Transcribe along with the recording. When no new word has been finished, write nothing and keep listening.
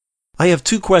I have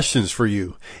two questions for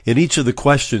you. In each of the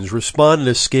questions, respond on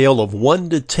a scale of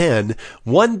 1 to 10,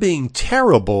 1 being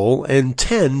terrible and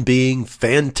 10 being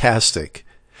fantastic.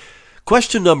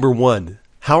 Question number 1,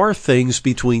 how are things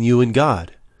between you and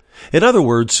God? In other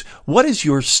words, what is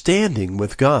your standing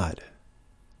with God?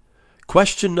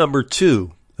 Question number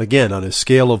 2, again on a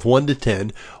scale of 1 to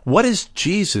 10, what is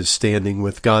Jesus standing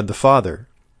with God the Father?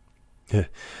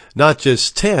 Not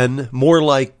just 10, more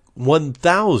like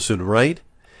 1,000, right?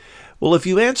 Well, if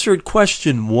you answered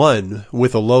question 1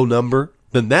 with a low number,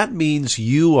 then that means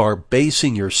you are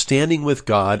basing your standing with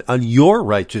God on your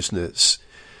righteousness.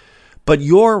 But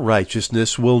your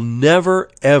righteousness will never,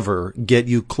 ever get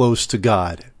you close to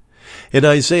God. In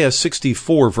Isaiah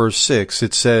 64, verse 6,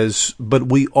 it says, "But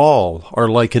we all are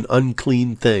like an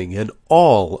unclean thing, and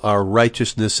all our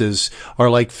righteousnesses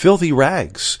are like filthy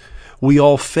rags. We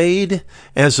all fade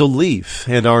as a leaf,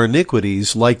 and our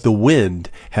iniquities, like the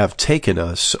wind, have taken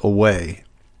us away."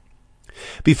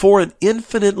 Before an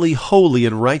infinitely holy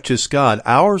and righteous God,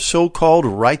 our so-called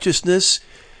righteousness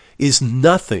is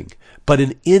nothing but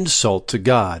an insult to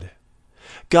God.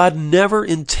 God never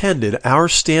intended our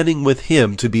standing with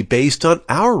Him to be based on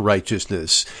our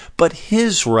righteousness, but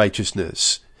His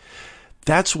righteousness.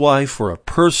 That's why for a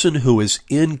person who is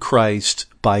in Christ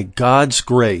by God's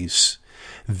grace,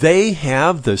 they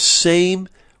have the same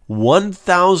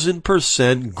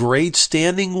 1,000% great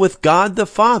standing with God the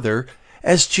Father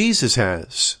as Jesus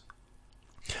has.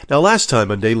 Now, last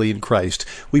time on Daily in Christ,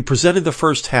 we presented the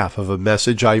first half of a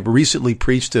message I recently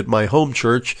preached at my home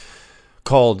church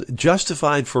called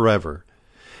Justified Forever.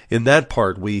 In that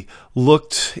part, we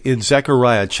looked in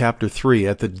Zechariah chapter 3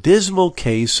 at the dismal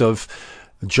case of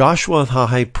Joshua the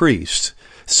high priest,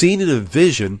 seen in a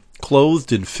vision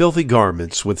clothed in filthy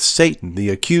garments, with Satan, the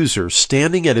accuser,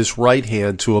 standing at his right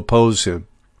hand to oppose him.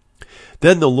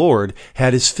 Then the Lord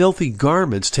had his filthy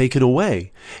garments taken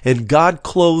away, and God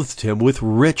clothed him with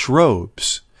rich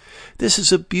robes. This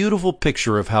is a beautiful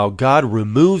picture of how God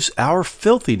removes our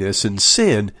filthiness and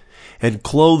sin and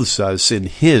clothes us in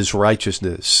His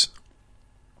righteousness.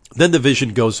 Then the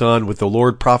vision goes on with the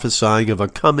Lord prophesying of a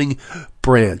coming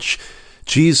branch,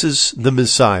 Jesus the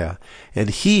Messiah, and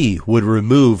He would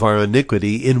remove our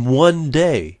iniquity in one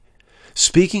day.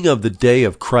 Speaking of the day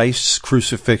of Christ's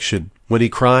crucifixion, when He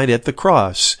cried at the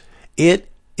cross, "It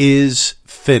is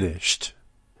finished."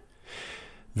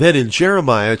 Then in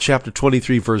Jeremiah chapter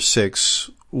 23, verse 6,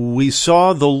 we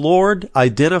saw the Lord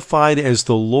identified as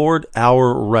the Lord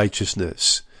our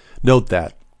righteousness. Note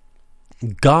that.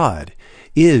 God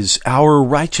is our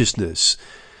righteousness,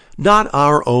 not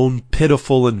our own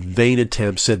pitiful and vain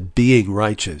attempts at being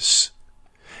righteous.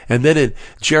 And then in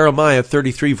Jeremiah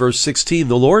 33, verse 16,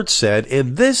 the Lord said,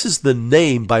 "And this is the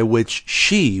name by which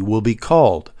she will be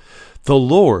called, the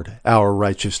Lord our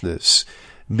righteousness,"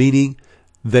 meaning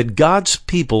that God's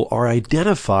people are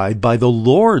identified by the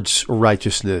Lord's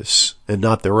righteousness and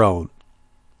not their own.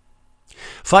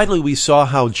 Finally, we saw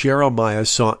how Jeremiah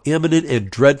saw imminent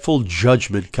and dreadful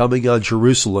judgment coming on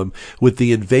Jerusalem with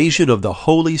the invasion of the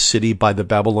holy city by the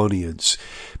Babylonians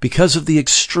because of the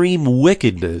extreme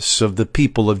wickedness of the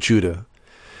people of Judah.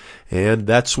 And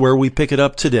that's where we pick it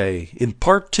up today in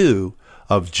part 2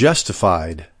 of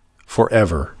Justified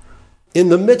Forever. In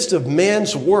the midst of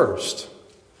man's worst,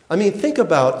 think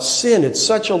about sin at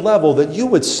such a level that you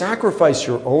would sacrifice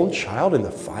your own child in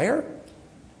the fire?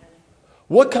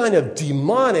 What kind of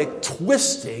demonic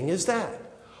twisting is that?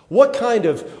 What kind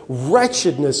of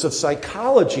wretchedness of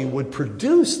psychology would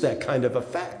produce that kind of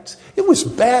effect? It was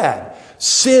bad.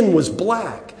 Sin was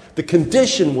black. The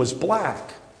condition was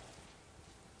black.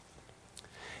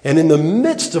 And in the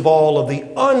midst of all of the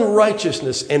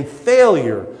unrighteousness and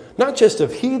failure, not just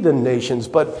of heathen nations,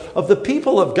 but of the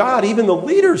people of God, even the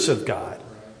leaders of God,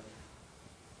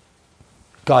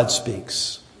 God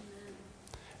speaks.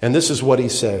 And this is what He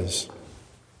says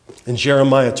in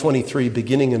Jeremiah 23,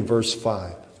 beginning in verse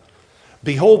 5.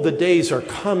 "Behold, the days are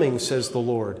coming, says the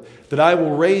Lord, that I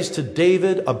will raise to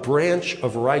David a branch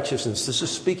of righteousness." This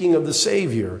is speaking of the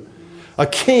Savior. "A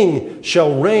king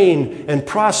shall reign and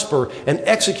prosper and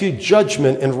execute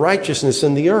judgment and righteousness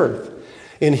in the earth.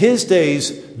 In his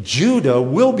days, Judah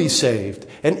will be saved,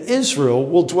 and Israel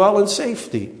will dwell in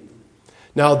safety.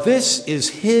 Now this is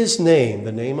His name,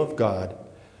 the name of God,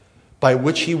 by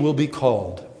which He will be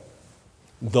called,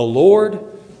 the Lord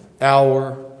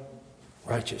our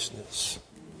righteousness."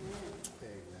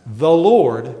 The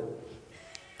Lord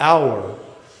our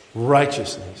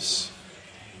righteousness.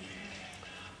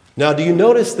 Now, do you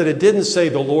notice that it didn't say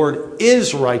the Lord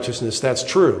is righteousness? That's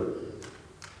true.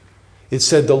 It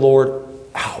said the Lord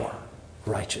our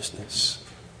righteousness.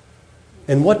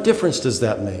 And what difference does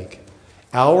that make?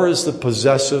 Our is the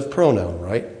possessive pronoun,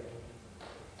 right?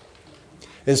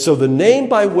 And so the name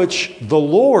by which the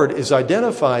Lord is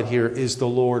identified here is the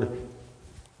Lord,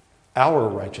 our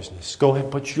righteousness. Go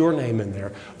ahead, put your name in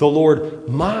there. The Lord,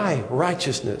 my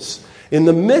righteousness. In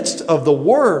the midst of the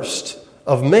worst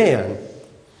of man,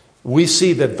 we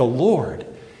see that the Lord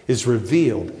is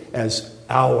revealed as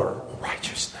our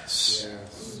righteousness.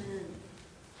 Yes.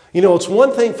 You know, it's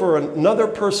one thing for another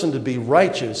person to be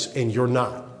righteous and you're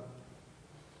not.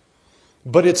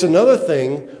 But it's another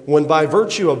thing when by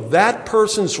virtue of that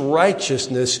person's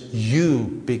righteousness, you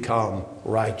become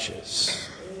righteous.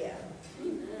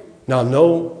 Now,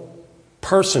 no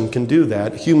person can do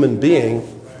that, human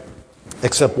being,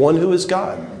 except one who is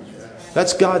God.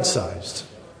 That's God-sized.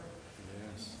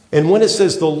 And when it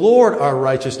says the Lord our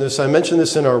righteousness, I mentioned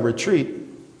this in our retreat,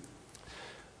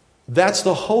 that's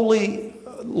the holy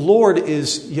Lord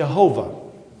is Jehovah.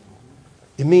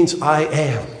 It means I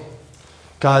am.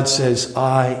 God says,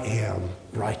 I am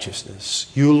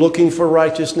righteousness. You looking for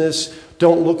righteousness?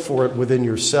 Don't look for it within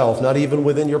yourself, not even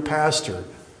within your pastor.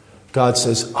 God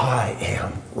says, I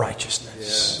am righteousness.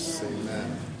 Yes,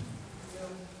 amen.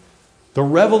 The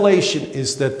revelation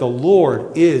is that the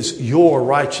Lord is your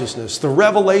righteousness. The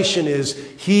revelation is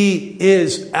He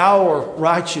is our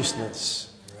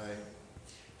righteousness. Right.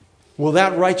 Will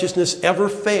that righteousness ever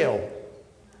fail?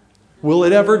 Will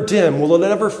it ever dim? Will it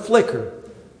ever flicker?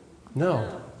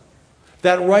 No.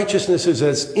 That righteousness is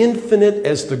as infinite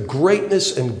as the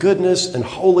greatness and goodness and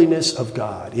holiness of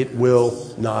God. It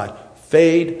will not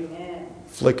fade,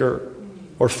 flicker,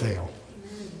 or fail.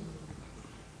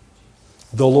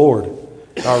 The Lord,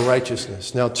 our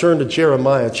righteousness. Now turn to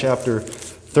Jeremiah chapter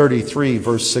 33,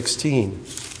 verse 16.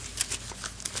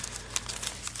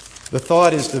 The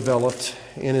thought is developed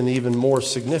in an even more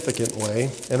significant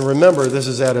way. And remember, this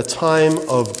is at a time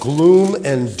of gloom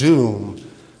and doom.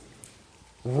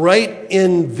 Right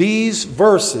in these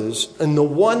verses, on the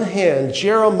one hand,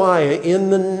 Jeremiah in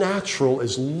the natural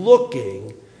is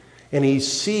looking and he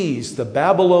sees the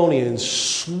Babylonians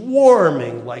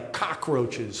swarming like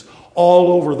cockroaches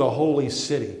all over the holy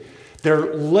city.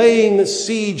 They're laying the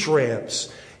siege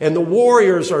ramps and the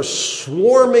warriors are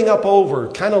swarming up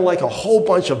over, kind of like a whole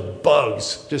bunch of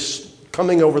bugs just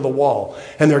coming over the wall.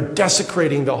 And they're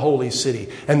desecrating the holy city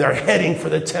and they're heading for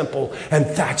the temple. And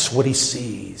that's what he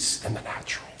sees in the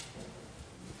natural.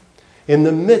 In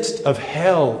the midst of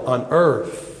hell on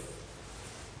earth,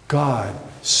 God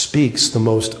speaks the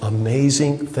most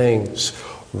amazing things.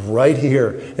 Right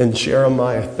here in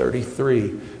Jeremiah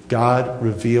 33, God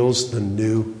reveals the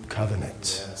new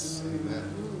covenant. Yes,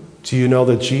 amen. Do you know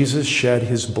that Jesus shed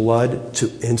his blood to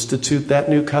institute that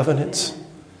new covenant?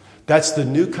 That's the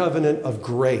new covenant of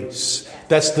grace.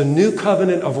 That's the new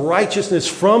covenant of righteousness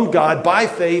from God by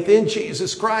faith in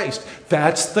Jesus Christ.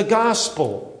 That's the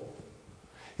gospel.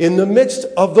 In the midst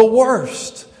of the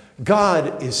worst,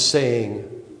 God is saying,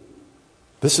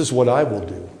 this is what I will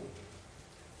do.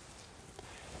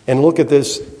 And look at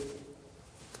this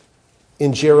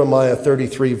in Jeremiah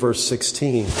 33, verse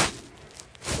 16.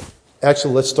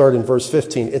 Actually, let's start in verse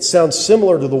 15. It sounds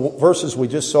similar to the verses we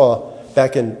just saw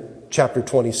back in chapter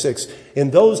 26.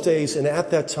 In those days and at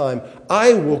that time,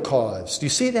 I will cause. Do you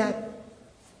see that?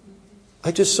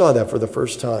 I just saw that for the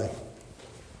first time.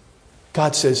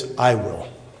 God says, I will.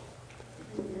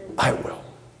 I will.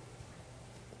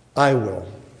 I will.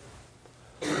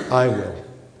 I will.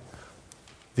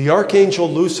 The archangel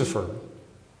Lucifer,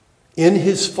 in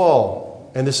his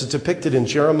fall, and this is depicted in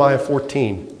Jeremiah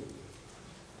 14,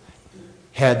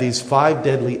 had these 5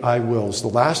 deadly I wills, the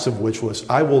last of which was,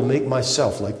 I will make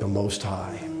myself like the Most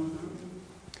High.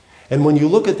 And when you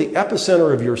look at the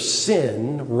epicenter of your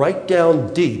sin, right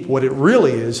down deep, what it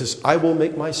really is I will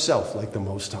make myself like the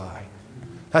Most High.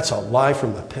 That's a lie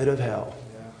from the pit of hell.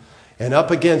 And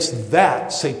up against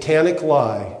that satanic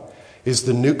lie is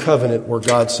the new covenant where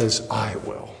God says, I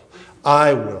will.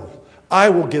 I will. I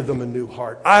will give them a new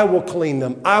heart. I will clean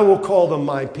them. I will call them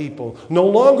my people. No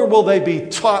longer will they be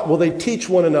taught, will they teach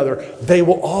one another. They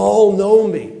will all know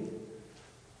me.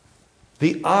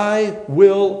 The I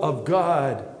will of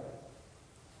God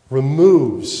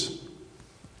removes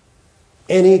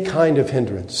any kind of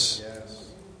hindrance.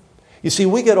 You see,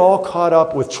 we get all caught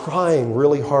up with trying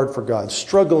really hard for God,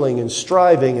 struggling and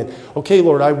striving. And, okay,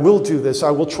 Lord, I will do this.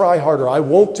 I will try harder. I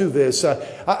won't do this.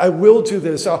 I will do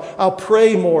this. I'll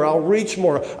pray more. I'll reach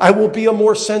more. I will be a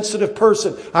more sensitive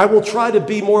person. I will try to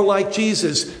be more like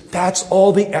Jesus. That's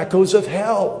all the echoes of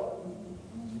hell.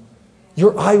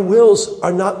 Your I wills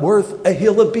are not worth a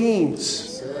hill of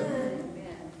beans.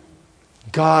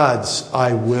 God's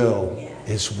I will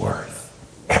is worth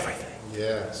everything.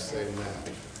 Yes, amen.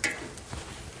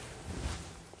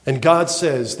 And God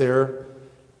says there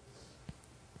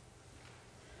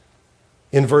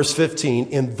in verse 15,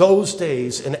 in those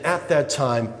days and at that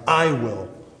time, I will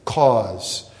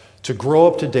cause to grow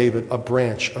up to David a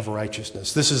branch of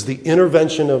righteousness. This is the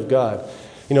intervention of God.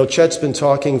 You know, Chet's been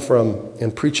talking from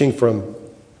and preaching from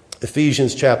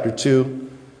Ephesians chapter 2.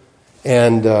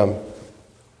 And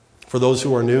for those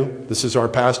who are new, this is our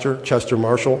pastor, Chester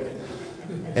Marshall.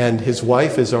 And his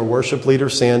wife is our worship leader,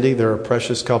 Sandy. They're a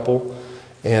precious couple.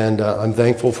 And I'm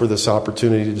thankful for this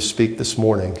opportunity to speak this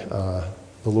morning. The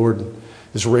Lord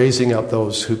is raising up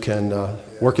those who can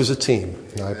work as a team.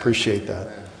 And I appreciate that.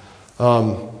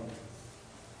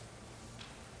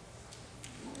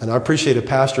 And I appreciate a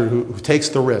pastor who takes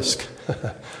the risk,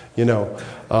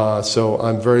 so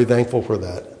I'm very thankful for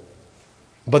that.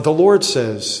 But the Lord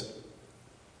says,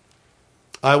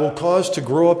 I will cause to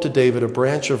grow up to David a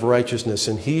branch of righteousness,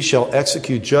 and he shall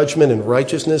execute judgment and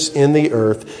righteousness in the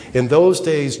earth. In those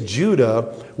days,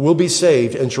 Judah will be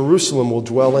saved, and Jerusalem will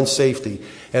dwell in safety.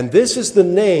 And this is the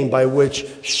name by which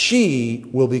she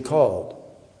will be called,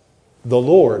 the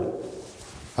Lord,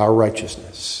 our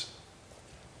righteousness.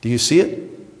 Do you see it?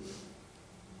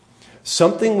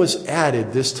 Something was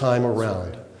added this time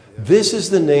around. This is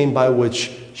the name by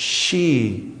which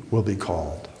she will be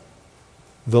called,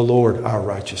 the Lord, our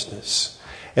righteousness.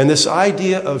 And this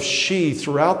idea of she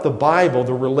throughout the Bible,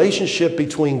 the relationship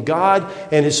between God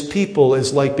and his people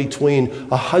is like between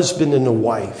a husband and a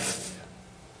wife.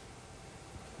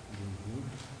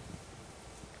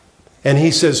 And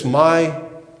he says, my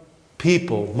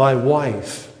people, my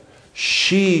wife,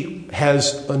 she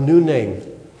has a new name.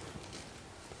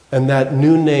 And that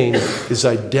new name is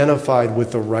identified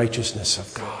with the righteousness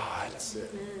of God.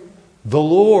 The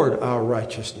Lord, our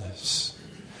righteousness.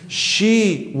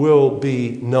 She will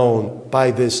be known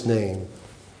by this name.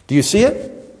 Do you see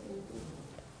it?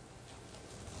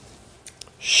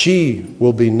 She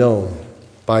will be known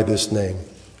by this name.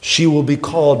 She will be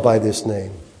called by this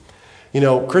name. You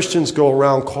know, Christians go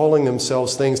around calling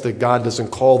themselves things that God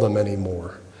doesn't call them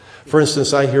anymore. For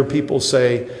instance, I hear people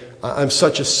say, I'm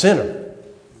such a sinner.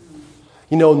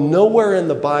 You know, nowhere in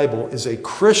the Bible is a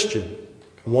Christian,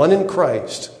 one in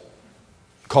Christ,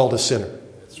 called a sinner.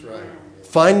 That's right.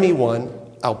 Find me one,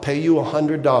 I'll pay you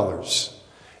 $100.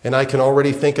 And I can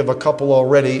already think of a couple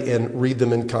already and read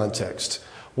them in context.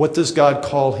 What does God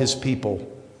call his people?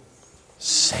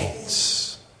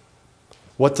 Saints.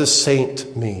 What does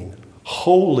saint mean?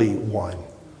 Holy one.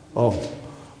 Oh,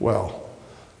 well,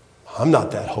 I'm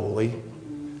not that holy.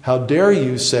 How dare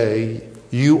you say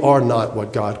you are not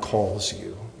what God calls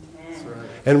you.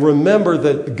 And remember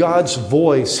that God's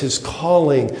voice, his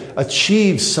calling,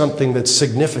 achieves something that's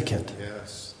significant.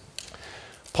 Yes.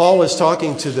 Paul is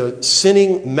talking to the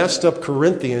sinning, messed up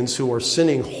Corinthians who are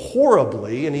sinning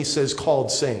horribly, and he says,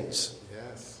 called saints.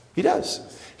 Yes. He does.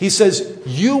 He says,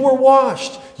 you were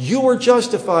washed, you were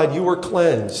justified, you were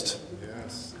cleansed.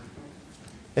 Yes.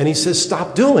 And he says,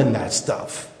 stop doing that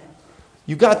stuff.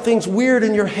 You got things weird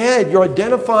in your head. You're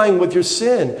identifying with your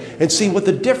sin. And see, what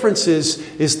the difference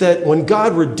is that when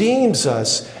God redeems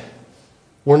us,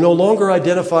 we're no longer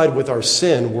identified with our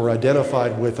sin. We're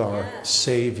identified with our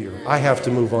Savior. I have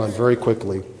to move on very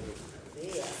quickly.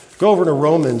 Go over to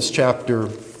Romans chapter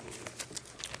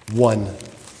 1.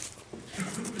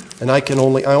 And I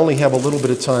only have a little bit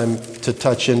of time to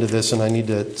touch into this, and I need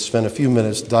to spend a few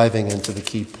minutes diving into the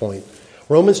key point.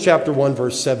 Romans chapter 1,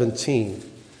 verse 17.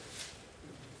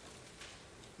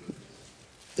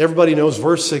 Everybody knows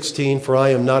verse 16, for I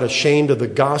am not ashamed of the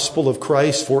gospel of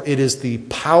Christ, for it is the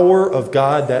power of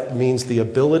God, that means the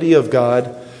ability of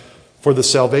God, for the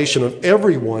salvation of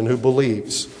everyone who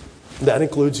believes. That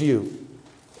includes you.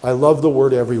 I love the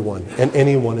word everyone and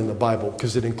anyone in the Bible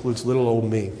because it includes little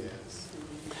old me.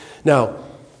 Now,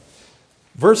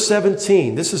 verse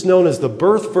 17, this is known as the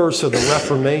birth verse of the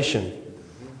Reformation.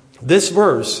 This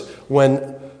verse,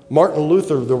 when Martin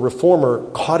Luther, the reformer,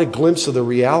 caught a glimpse of the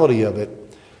reality of it,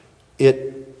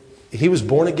 he was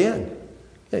born again.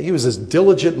 Yeah, he was this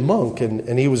diligent monk,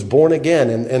 and he was born again.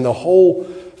 And the whole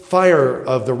fire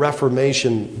of the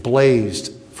Reformation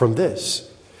blazed from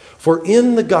this. For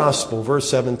in the gospel, verse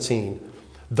 17,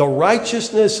 the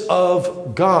righteousness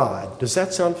of God. Does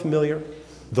that sound familiar?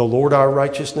 The Lord our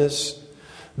righteousness.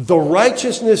 The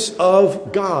righteousness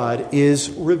of God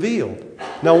is revealed.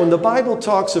 Now, when the Bible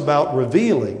talks about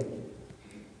revealing,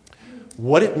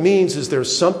 what it means is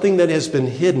there's something that has been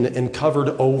hidden and covered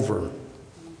over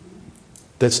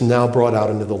that's now brought out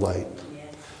into the light.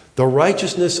 The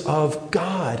righteousness of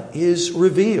God is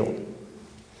revealed.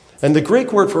 And the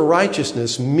Greek word for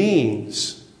righteousness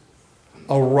means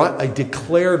a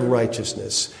declared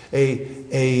righteousness,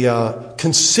 a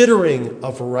considering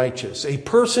of righteous. A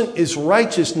person is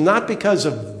righteous not because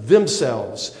of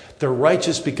themselves. They're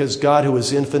righteous because God, who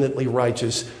is infinitely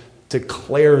righteous,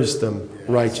 declares them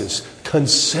righteous,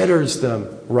 considers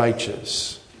them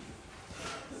righteous.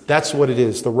 That's what it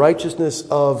is. The righteousness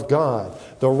of God.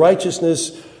 The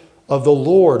righteousness of the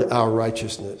Lord, our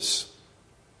righteousness.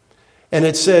 And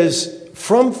it says,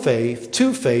 from faith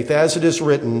to faith, as it is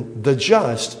written, the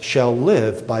just shall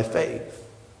live by faith.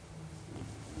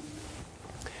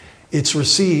 It's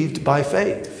received by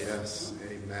faith. Yes.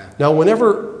 Amen. Now,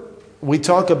 whenever we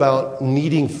talk about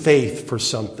needing faith for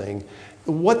something,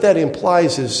 what that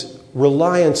implies is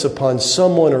reliance upon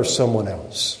someone or someone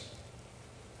else.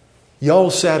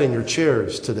 Y'all sat in your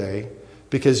chairs today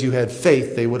because you had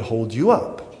faith they would hold you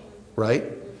up, right?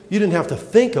 You didn't have to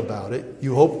think about it.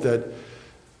 You hoped that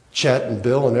Chet and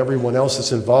Bill and everyone else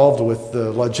that's involved with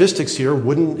the logistics here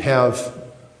wouldn't have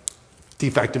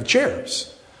defective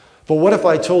chairs. But what if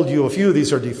I told you a few of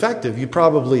these are defective? You'd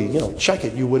probably, check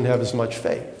it. You wouldn't have as much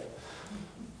faith.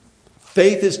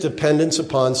 Faith is dependence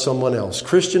upon someone else.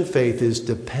 Christian faith is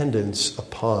dependence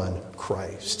upon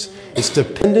Christ. It's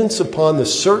dependence upon the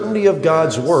certainty of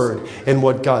God's word and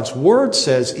what God's word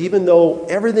says, even though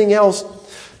everything else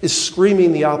is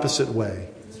screaming the opposite way.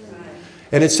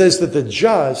 And it says that the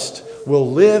just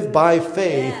will live by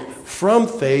faith, from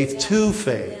faith to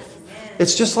faith.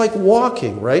 It's just like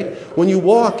walking, right? When you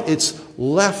walk, it's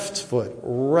left foot,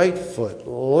 right foot,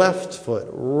 left foot,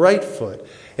 right foot.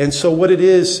 And so what it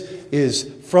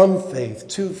is from faith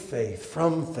to faith,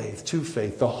 from faith to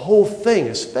faith. The whole thing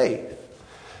is faith.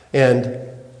 And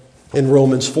in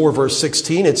Romans 4, verse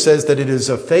 16, it says that it is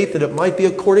a faith that it might be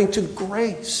according to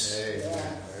grace.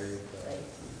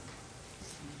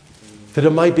 That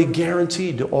it might be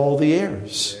guaranteed to all the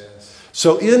heirs.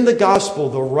 So in the gospel,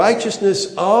 the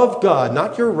righteousness of God,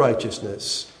 not your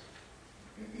righteousness,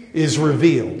 is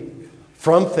revealed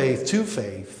from faith to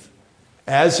faith.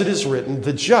 As it is written,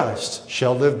 the just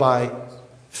shall live by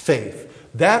faith.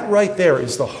 That right there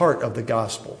is the heart of the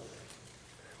gospel.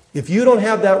 If you don't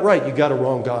have that right, you got a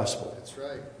wrong gospel. That's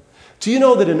right. Do you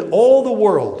know that in all the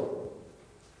world,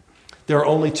 there are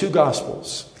only two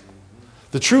gospels?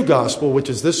 The true gospel, which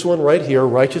is this one right here,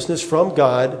 righteousness from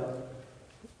God,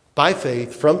 by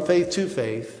faith, from faith to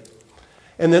faith.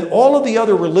 And then all of the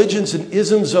other religions and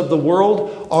isms of the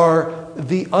world are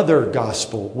the other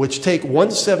gospel, which take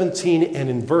 117 and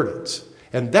invert it.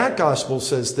 And that gospel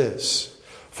says this: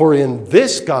 for in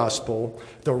this gospel,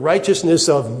 the righteousness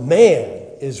of man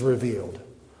is revealed,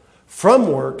 from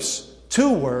works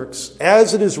to works,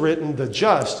 as it is written, the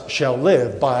just shall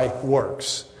live by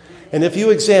works. And if you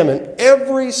examine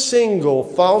every single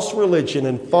false religion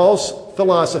and false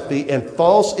philosophy and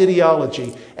false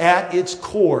ideology, at its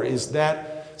core is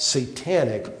that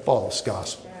satanic false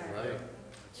gospel.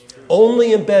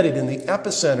 Only embedded in the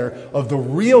epicenter of the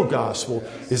real gospel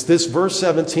is this verse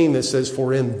 17 that says,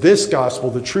 for in this gospel,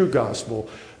 the true gospel,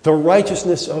 the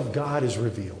righteousness of God is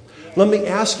revealed. Let me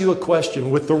ask you a question.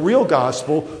 With the real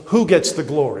gospel, who gets the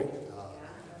glory?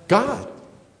 God.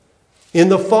 In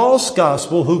the false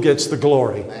gospel, who gets the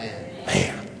glory?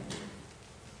 Man.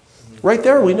 Right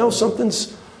there, we know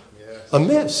something's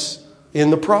amiss in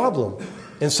the problem,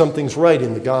 and something's right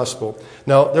in the gospel.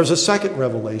 Now, there's a second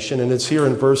revelation, and it's here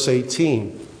in verse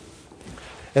 18.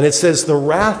 And it says, the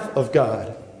wrath of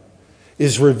God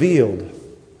is revealed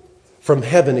from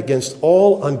heaven against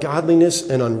all ungodliness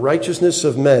and unrighteousness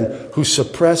of men who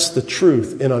suppress the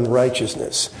truth in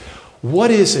unrighteousness.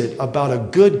 What is it about a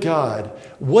good God?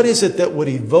 What is it that would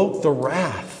evoke the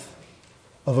wrath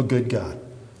of a good God?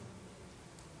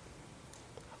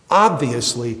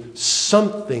 Obviously,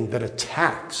 something that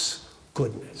attacks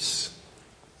goodness.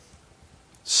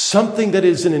 Something that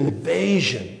is an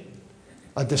invasion,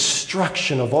 a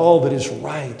destruction of all that is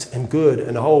right and good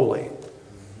and holy.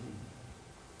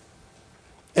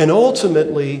 And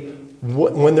ultimately,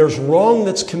 when there's wrong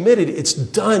that's committed, it's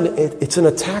done. It's an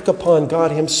attack upon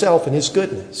God himself and his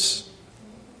goodness.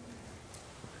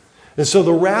 And so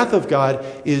the wrath of God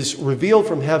is revealed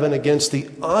from heaven against the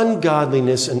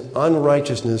ungodliness and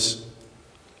unrighteousness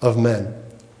of men.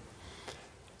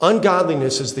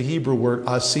 Ungodliness is the Hebrew word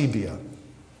asibia.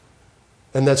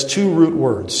 And that's two root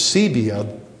words.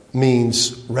 Sibia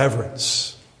means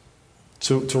reverence.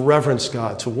 To reverence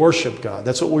God, to worship God.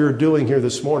 That's what we were doing here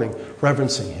this morning,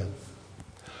 reverencing him.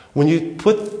 When you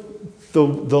put the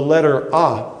letter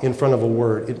a in front of a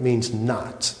word, it means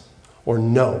not or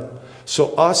no.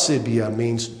 So asibia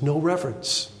means no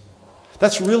reverence.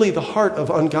 That's really the heart of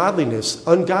ungodliness.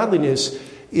 Ungodliness,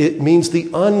 it means the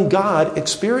ungod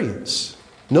experience.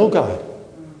 No God.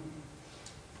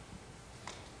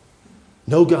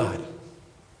 No God.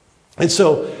 And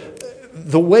so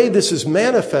the way this is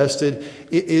manifested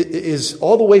is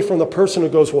all the way from the person who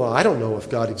goes, well, I don't know if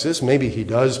God exists. Maybe he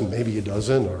does, maybe he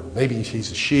doesn't, or maybe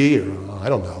he's a she, or I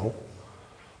don't know.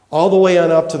 All the way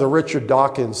on up to the Richard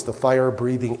Dawkins, the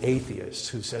fire-breathing atheist,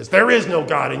 who says, there is no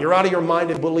God, and you're out of your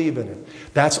mind and believe in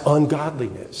it. That's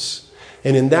ungodliness.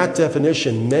 And in that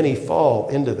definition, many fall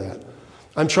into that.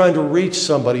 I'm trying to reach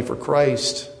somebody for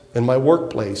Christ in my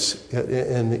workplace,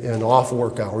 and off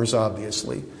work hours,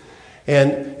 obviously.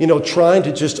 And, trying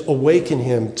to just awaken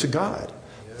him to God.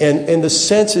 And the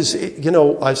sense is,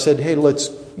 I said, hey, let's,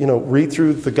 read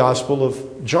through the Gospel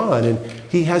of John, and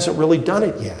he hasn't really done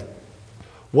it yet.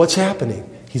 What's happening?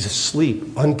 He's asleep.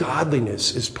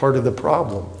 Ungodliness is part of the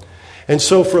problem. And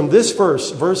so from this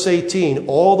verse 18,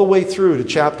 all the way through to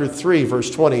chapter 3,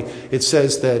 verse 20, it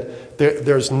says that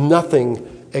there's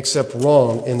nothing except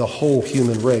wrong in the whole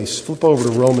human race. Flip over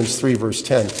to Romans 3, verse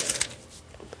 10.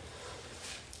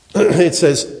 It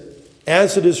says,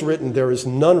 as it is written, there is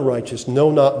none righteous, no,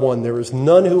 not one. There is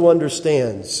none who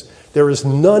understands. There is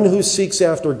none who seeks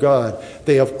after God.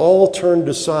 They have all turned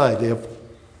aside. They have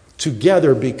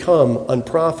together become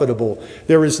unprofitable.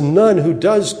 There is none who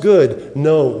does good,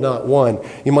 no, not one.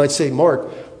 You might say, Mark,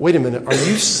 wait a minute. Are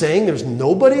you saying there's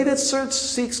nobody that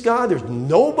seeks God? There's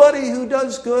nobody who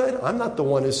does good? I'm not the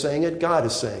one who's saying it. God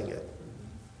is saying it.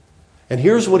 And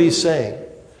here's what he's saying.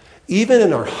 Even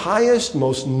in our highest,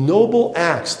 most noble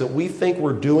acts that we think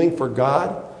we're doing for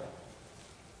God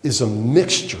is a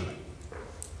mixture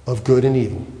of good and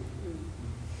evil.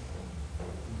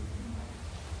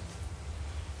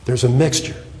 There's a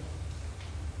mixture.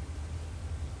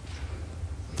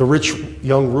 The rich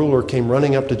young ruler came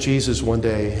running up to Jesus one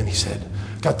day, and he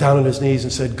got down on his knees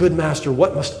and said, good master,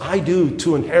 what must I do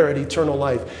to inherit eternal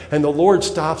life? And the Lord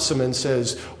stops him and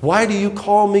says, why do you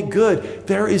call me good?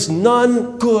 There is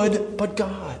none good but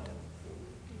God.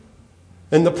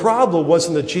 And the problem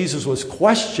wasn't that Jesus was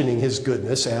questioning his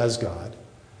goodness as God.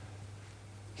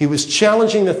 He was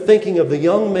challenging the thinking of the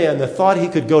young man that thought he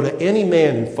could go to any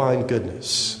man and find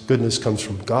goodness. Goodness comes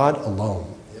from God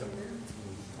alone.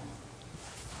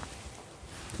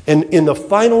 And in the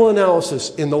final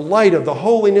analysis, in the light of the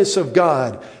holiness of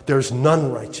God, there's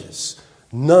none righteous,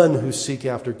 none who seek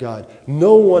after God.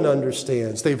 No one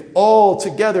understands. They've all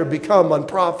together become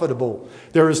unprofitable.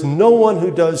 There is no one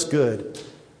who does good.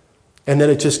 And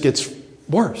then it just gets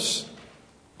worse.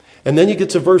 And then you get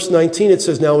to verse 19, it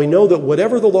says, now we know that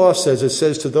whatever the law says, it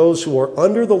says to those who are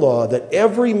under the law, that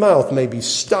every mouth may be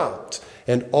stopped,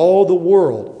 and all the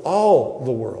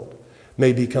world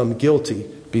may become guilty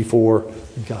before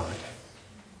God.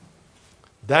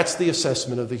 That's the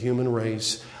assessment of the human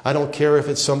race. I don't care if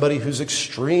it's somebody who's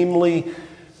extremely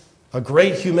a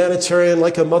great humanitarian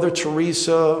like a Mother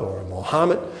Teresa or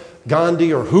Muhammad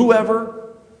Gandhi or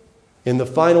whoever. In the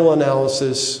final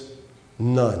analysis,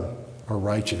 none are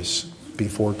righteous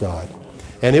before God.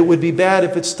 And it would be bad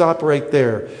if it stopped right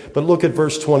there. But look at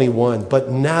verse 21.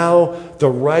 But now the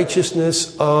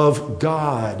righteousness of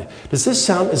God. Does this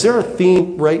sound, is there a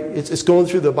theme, right? It's going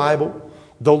through the Bible.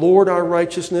 The Lord our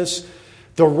righteousness.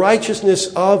 The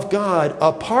righteousness of God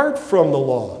apart from the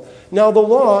law. Now the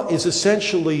law is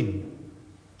essentially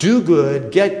do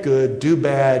good, do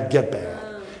bad, get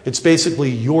bad. It's basically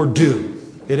your due.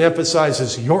 It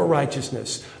emphasizes your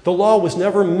righteousness. The law was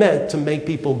never meant to make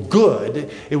people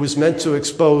good. It was meant to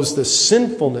expose the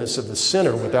sinfulness of the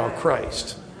sinner without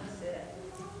Christ.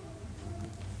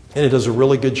 And it does a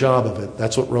really good job of it.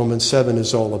 That's what Romans 7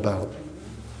 is all about.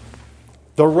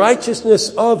 The righteousness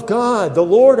of God, the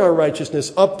Lord our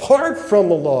righteousness, apart from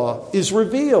the law, is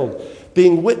revealed,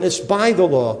 being witnessed by the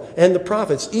law and the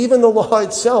prophets. Even the law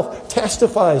itself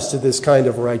testifies to this kind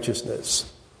of righteousness.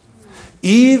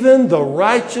 Even the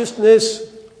righteousness,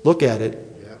 look at it,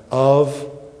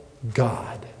 of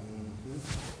God.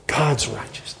 God's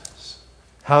righteousness.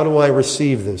 How do I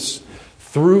receive this?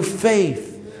 Through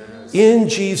faith in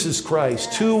Jesus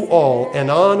Christ to all and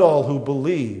on all who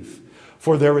believe.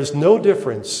 For there is no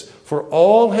difference, for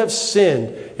all have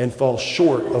sinned and fall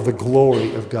short of the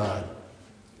glory of God.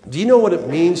 Do you know what it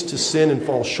means to sin and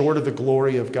fall short of the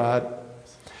glory of God?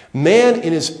 Man,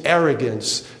 in his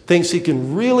arrogance, thinks he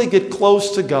can really get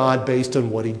close to God based on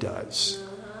what he does.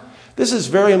 This is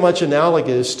very much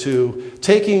analogous to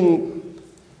taking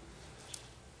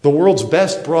the world's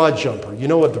best broad jumper. You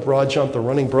know what the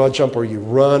running broad jump, where you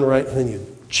run, right, and then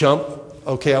you jump.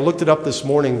 Okay, I looked it up this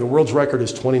morning. The world's record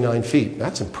is 29 feet.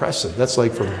 That's impressive. That's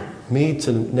like from me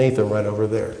to Nathan right over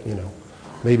there,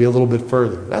 maybe a little bit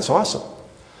further. That's awesome.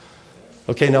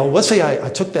 Okay, now let's say I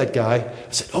took that guy.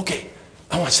 I said, okay,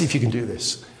 I want to see if you can do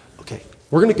this. Okay,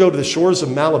 We're going to go to the shores of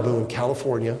Malibu in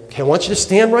California. Okay, I want you to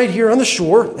stand right here on the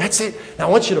shore. That's it. Now I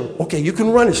want you to, okay, you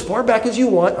can run as far back as you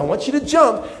want. I want you to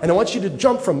jump, and I want you to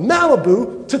jump from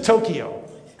Malibu to Tokyo.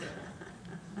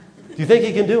 Do you think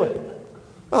he can do it?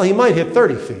 Well, he might hit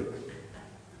 30 feet.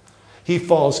 He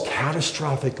falls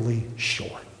catastrophically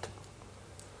short.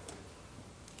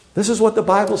 This is what the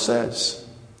Bible says.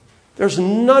 There's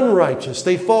none righteous.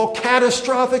 They fall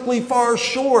catastrophically far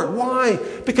short. Why?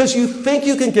 Because you think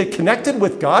you can get connected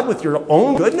with God with your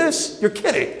own goodness? You're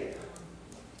kidding.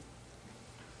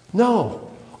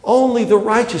 No. Only the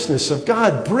righteousness of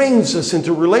God brings us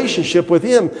into relationship with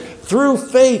Him through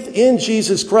faith in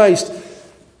Jesus Christ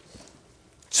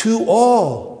to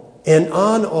all and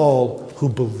on all who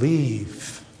believe.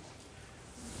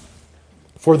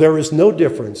 For there is no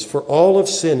difference, for all have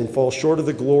sinned and fall short of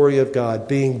the glory of God,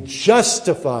 being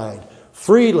justified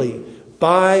freely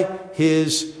by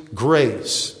His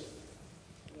grace.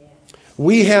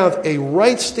 We have a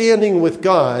right standing with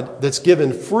God that's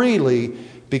given freely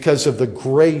because of the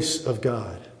grace of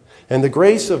God. And the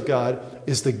grace of God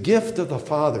is the gift of the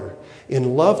Father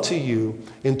in love to you,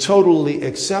 in totally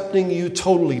accepting you,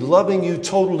 totally loving you,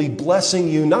 totally blessing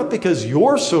you, not because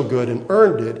you're so good and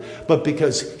earned it, but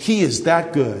because He is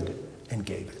that good and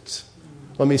gave it.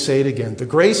 Let me say it again. The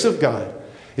grace of God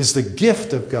is the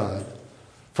gift of God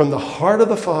from the heart of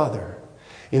the Father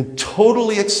in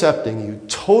totally accepting you,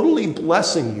 totally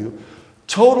blessing you,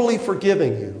 totally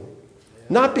forgiving you.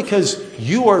 Not because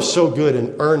you are so good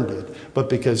and earned it, but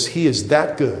because He is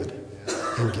that good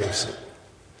and gives it.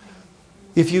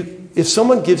 If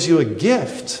someone gives you a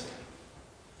gift,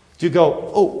 you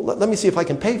go, oh, let me see if I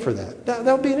can pay for that. That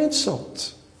would be an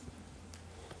insult.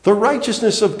 The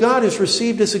righteousness of God is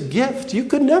received as a gift. You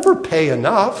could never pay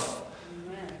enough.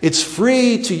 It's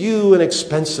free to you and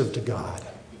expensive to God.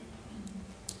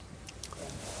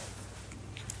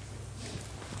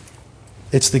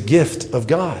 It's the gift of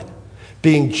God.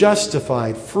 Being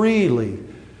justified freely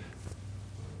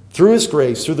through His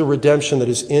grace, through the redemption that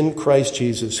is in Christ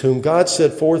Jesus, whom God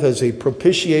set forth as a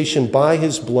propitiation by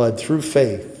His blood through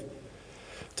faith,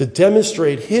 to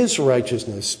demonstrate His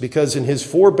righteousness, because in His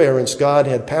forbearance God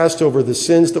had passed over the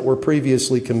sins that were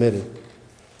previously committed.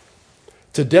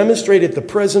 To demonstrate at the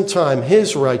present time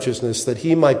His righteousness, that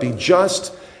He might be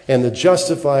just and the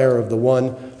justifier of the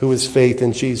one who has faith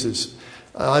in Jesus.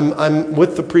 I'm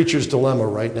with the preacher's dilemma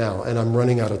right now, and I'm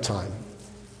running out of time.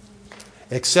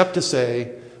 Except to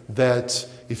say that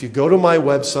if you go to my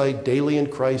website,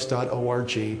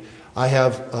 dailyinchrist.org, I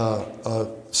have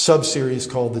a sub-series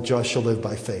called The Just Shall Live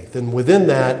by Faith. And within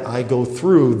that, I go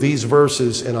through these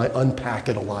verses and I unpack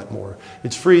it a lot more.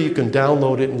 It's free. You can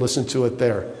download it and listen to it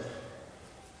there.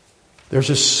 There's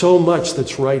just so much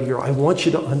that's right here. I want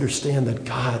you to understand that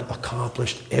God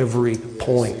accomplished every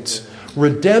point.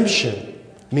 Redemption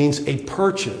means a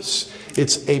purchase.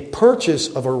 It's a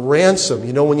purchase of a ransom.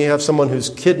 You know, when you have someone who's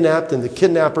kidnapped and the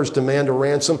kidnappers demand a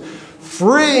ransom,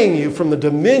 freeing you from the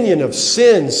dominion of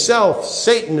sin, self,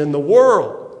 Satan, and the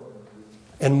world.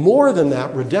 And more than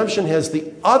that, redemption has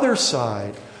the other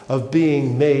side of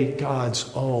being made God's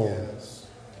own.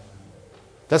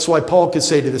 That's why Paul could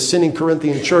say to the sinning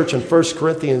Corinthian church in 1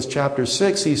 Corinthians chapter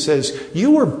 6, he says,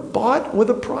 you were bought with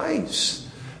a price.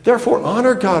 Therefore,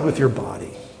 honor God with your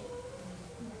body.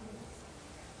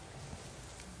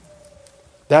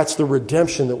 That's the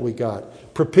redemption that we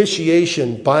got.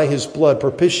 Propitiation by His blood.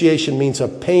 Propitiation means a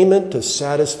payment to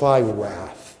satisfy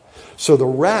wrath. So the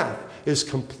wrath is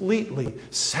completely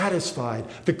satisfied.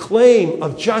 The claim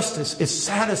of justice is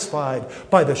satisfied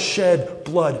by the shed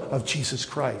blood of Jesus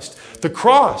Christ. The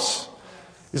cross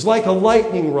is like a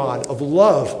lightning rod of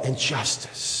love and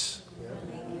justice.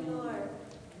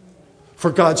 For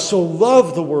God so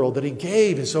loved the world that He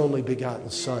gave His only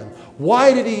begotten Son.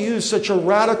 Why did He use such a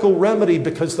radical remedy?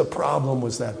 Because the problem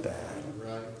was that bad.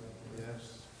 Right.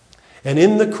 Yes. And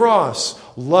in the cross,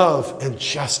 love and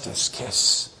justice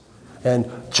kiss. And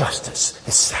justice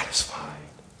is satisfied.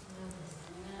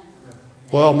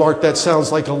 Well, Mark, that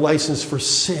sounds like a license for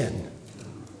sin.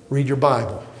 Read your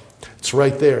Bible. It's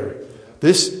right there.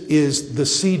 This is the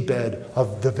seedbed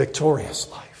of the victorious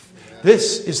life.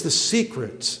 This is the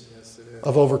secret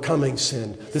of overcoming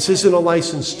sin. This isn't a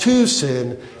license to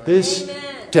sin. This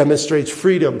demonstrates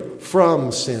freedom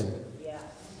from sin.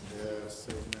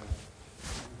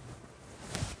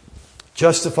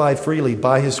 Justified freely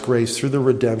by His grace through the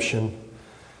redemption.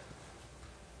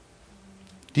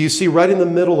 Do you see right in the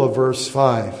middle of verse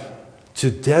 5?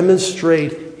 To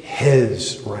demonstrate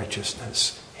His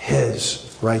righteousness.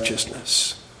 His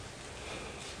righteousness.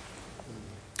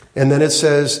 And then it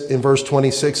says in verse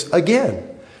 26, again,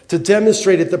 to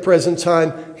demonstrate at the present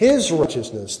time his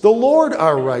righteousness, the Lord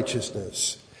our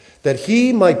righteousness, that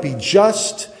he might be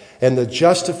just and the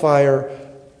justifier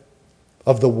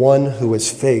of the one who has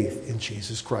faith in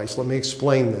Jesus Christ. Let me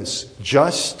explain this.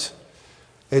 Just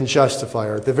and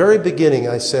justifier. At the very beginning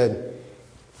I said,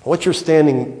 what's your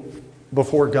standing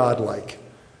before God like?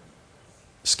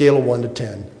 Scale of 1 to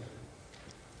 10.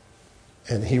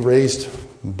 And he raised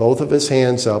both of his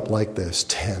hands up like this,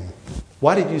 10.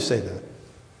 Why did you say that?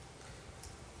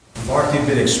 Mark, you've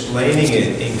been explaining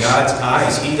it. In God's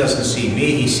eyes, he doesn't see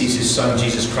me. He sees his son,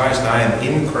 Jesus Christ. I am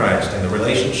in Christ. And the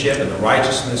relationship and the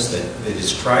righteousness that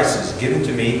is Christ is given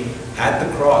to me at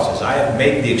the cross. As I have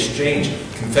made the exchange,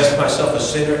 confessed myself a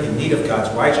sinner in need of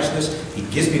God's righteousness, he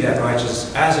gives me that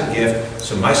righteousness as a gift.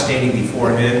 So my standing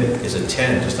before him is a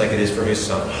 10, just like it is for his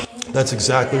son. That's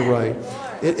exactly right.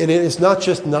 And it is not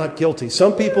just not guilty.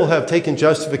 Some people have taken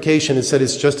justification and said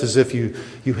it's just as if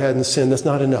you hadn't sinned. That's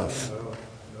not enough.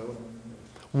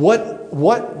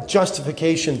 What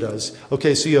justification does?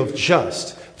 Okay, so you have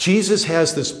just. Jesus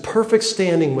has this perfect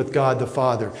standing with God the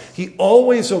Father. He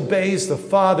always obeys the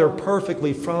Father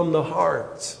perfectly from the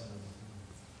heart.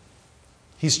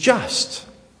 He's just.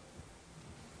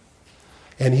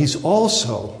 And he's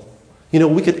also,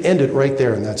 we could end it right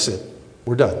there and that's it.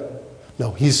 We're done.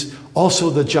 No, he's also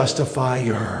the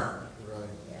justifier.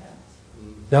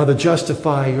 Now the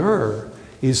justifier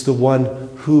is the one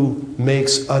who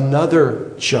makes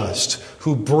another just,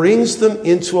 who brings them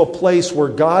into a place where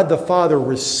God the Father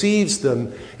receives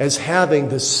them as having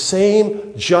the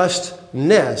same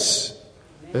justness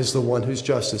as the one who's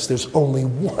justice. There's only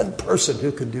one person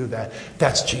who can do that.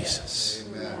 That's Jesus.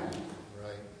 Amen.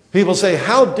 Right. People say,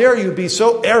 how dare you be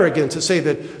so arrogant to say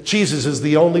that Jesus is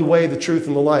the only way, the truth,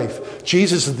 and the life.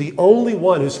 Jesus is the only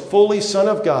one who's fully Son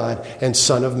of God and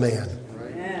Son of Man.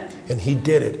 And he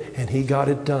did it, and he got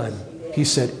it done. He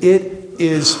said, it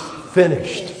is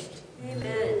finished.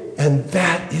 Amen. And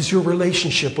that is your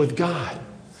relationship with God.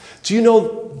 Do you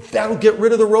know that'll get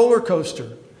rid of the roller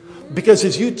coaster? Because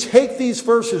as you take these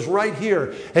verses right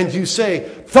here and you say,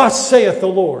 thus saith the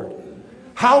Lord.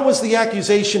 How was the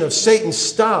accusation of Satan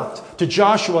stopped to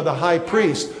Joshua the high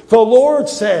priest? The Lord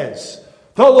says,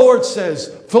 the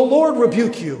Lord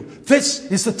rebuke you.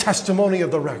 This is the testimony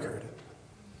of the record.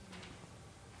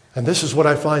 And this is what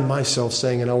I find myself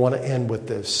saying, and I want to end with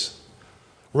this.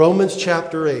 Romans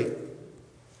chapter 8,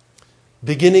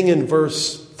 beginning in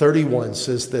verse 31,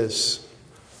 says this.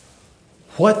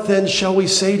 What then shall we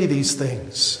say to these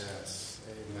things? Yes.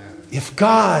 Amen. If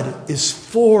God is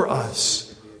for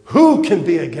us, who can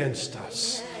be against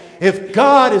us? If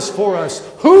God is for us,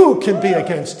 who can be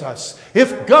against us?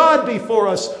 If God be for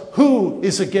us, who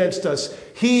is against us?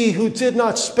 He who did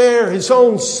not spare his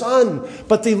own son,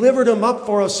 but delivered him up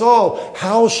for us all,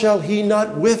 how shall he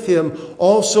not with him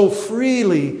also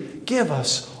freely give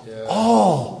us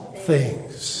all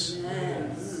things?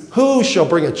 Who shall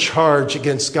bring a charge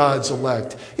against God's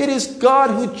elect? It is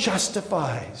God who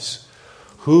justifies.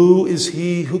 Who is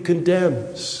he who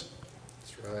condemns?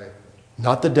 That's right.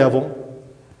 Not the devil,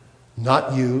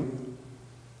 not you,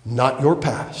 not your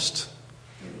past.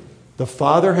 The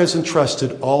Father has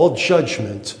entrusted all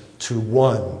judgment to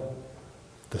one,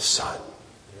 the Son.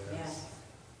 Yes.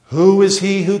 Who is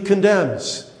he who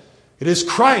condemns? It is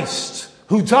Christ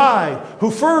who died, who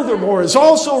furthermore is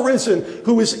also risen,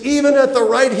 who is even at the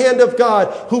right hand of God,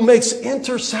 who makes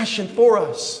intercession for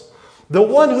us. The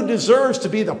one who deserves to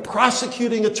be the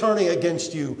prosecuting attorney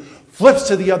against you flips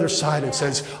to the other side and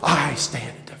says, I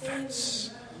stand in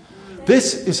defense.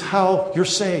 This is how you're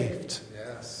saved.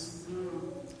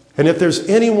 And if there's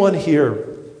anyone here,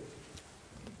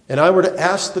 and I were to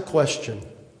ask the question,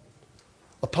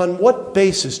 upon what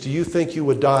basis do you think you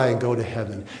would die and go to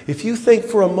heaven? If you think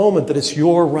for a moment that it's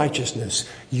your righteousness,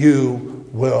 you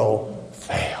will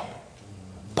fail.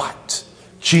 But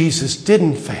Jesus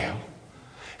didn't fail.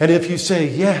 And if you say,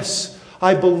 yes,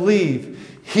 I believe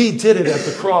he did it at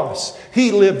the cross.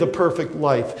 He lived the perfect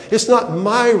life. It's not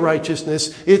my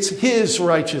righteousness, it's his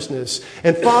righteousness.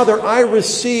 And Father, I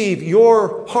receive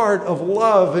your heart of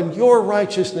love and your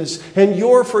righteousness and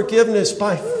your forgiveness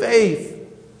by faith.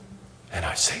 And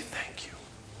I say thank you.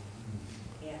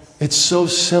 Yes. It's so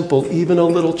simple. Even a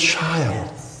little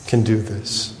child can do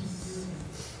this.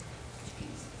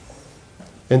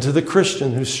 And to the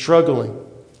Christian who's struggling,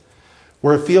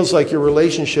 where it feels like your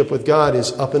relationship with God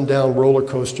is up and down roller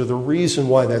coaster, the reason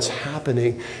why that's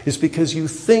happening is because you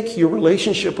think your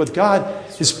relationship with God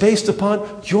is based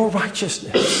upon your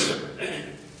righteousness.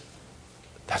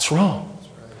 That's wrong.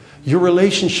 Your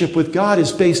relationship with God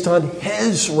is based on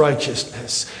his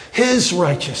righteousness. His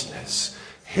righteousness.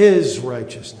 His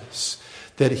righteousness.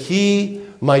 that he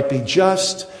might be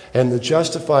just and the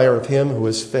justifier of him who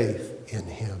has faith in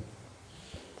him.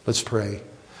 Let's pray.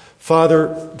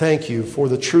 Father, thank you for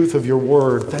the truth of your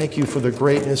word. Thank you for the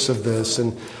greatness of this.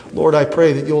 And Lord, I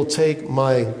pray that you'll take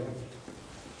my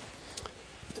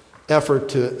effort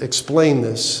to explain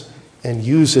this and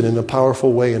use it in a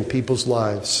powerful way in people's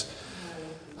lives.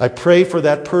 I pray for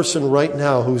that person right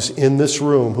now who's in this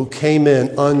room, who came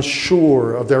in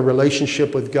unsure of their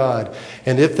relationship with God.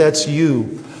 And if that's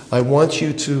you, I want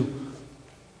you to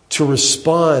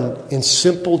respond in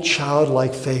simple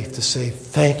childlike faith to say,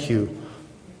 thank you,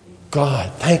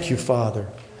 God. Thank you, Father.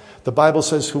 The Bible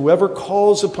says, whoever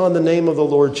calls upon the name of the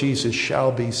Lord Jesus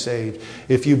shall be saved.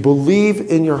 If you believe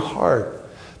in your heart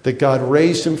that God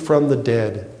raised him from the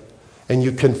dead, and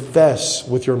you confess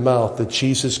with your mouth that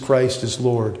Jesus Christ is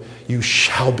Lord, you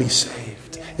shall be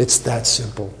saved. It's that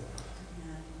simple.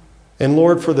 And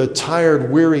Lord, for the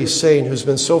tired, weary saint who's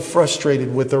been so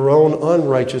frustrated with their own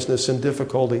unrighteousness and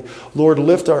difficulty, Lord,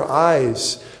 lift our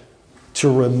eyes to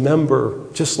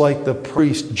remember, just like the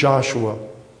priest Joshua,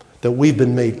 that we've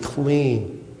been made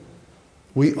clean.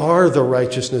 We are the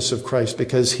righteousness of Christ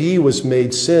because he was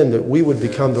made sin that we would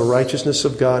become the righteousness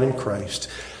of God in Christ.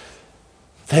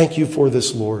 Thank you for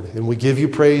this, Lord, and we give you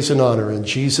praise and honor in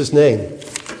Jesus' name.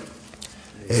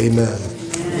 Amen.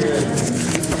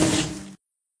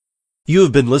 You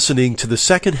have been listening to the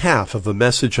second half of a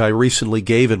message I recently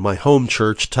gave in my home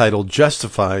church titled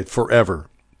Justified Forever.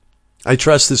 I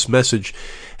trust this message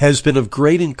has been of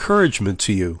great encouragement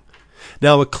to you.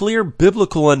 Now, a clear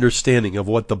biblical understanding of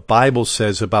what the Bible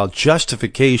says about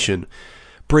justification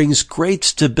brings great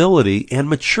stability and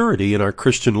maturity in our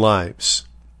Christian lives.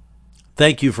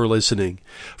 Thank you for listening.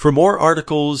 For more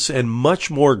articles and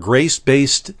much more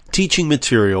grace-based teaching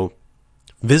material,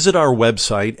 visit our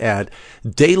website at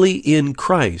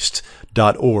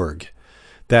dailyinchrist.org.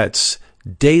 That's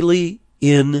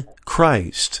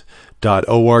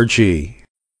dailyinchrist.org.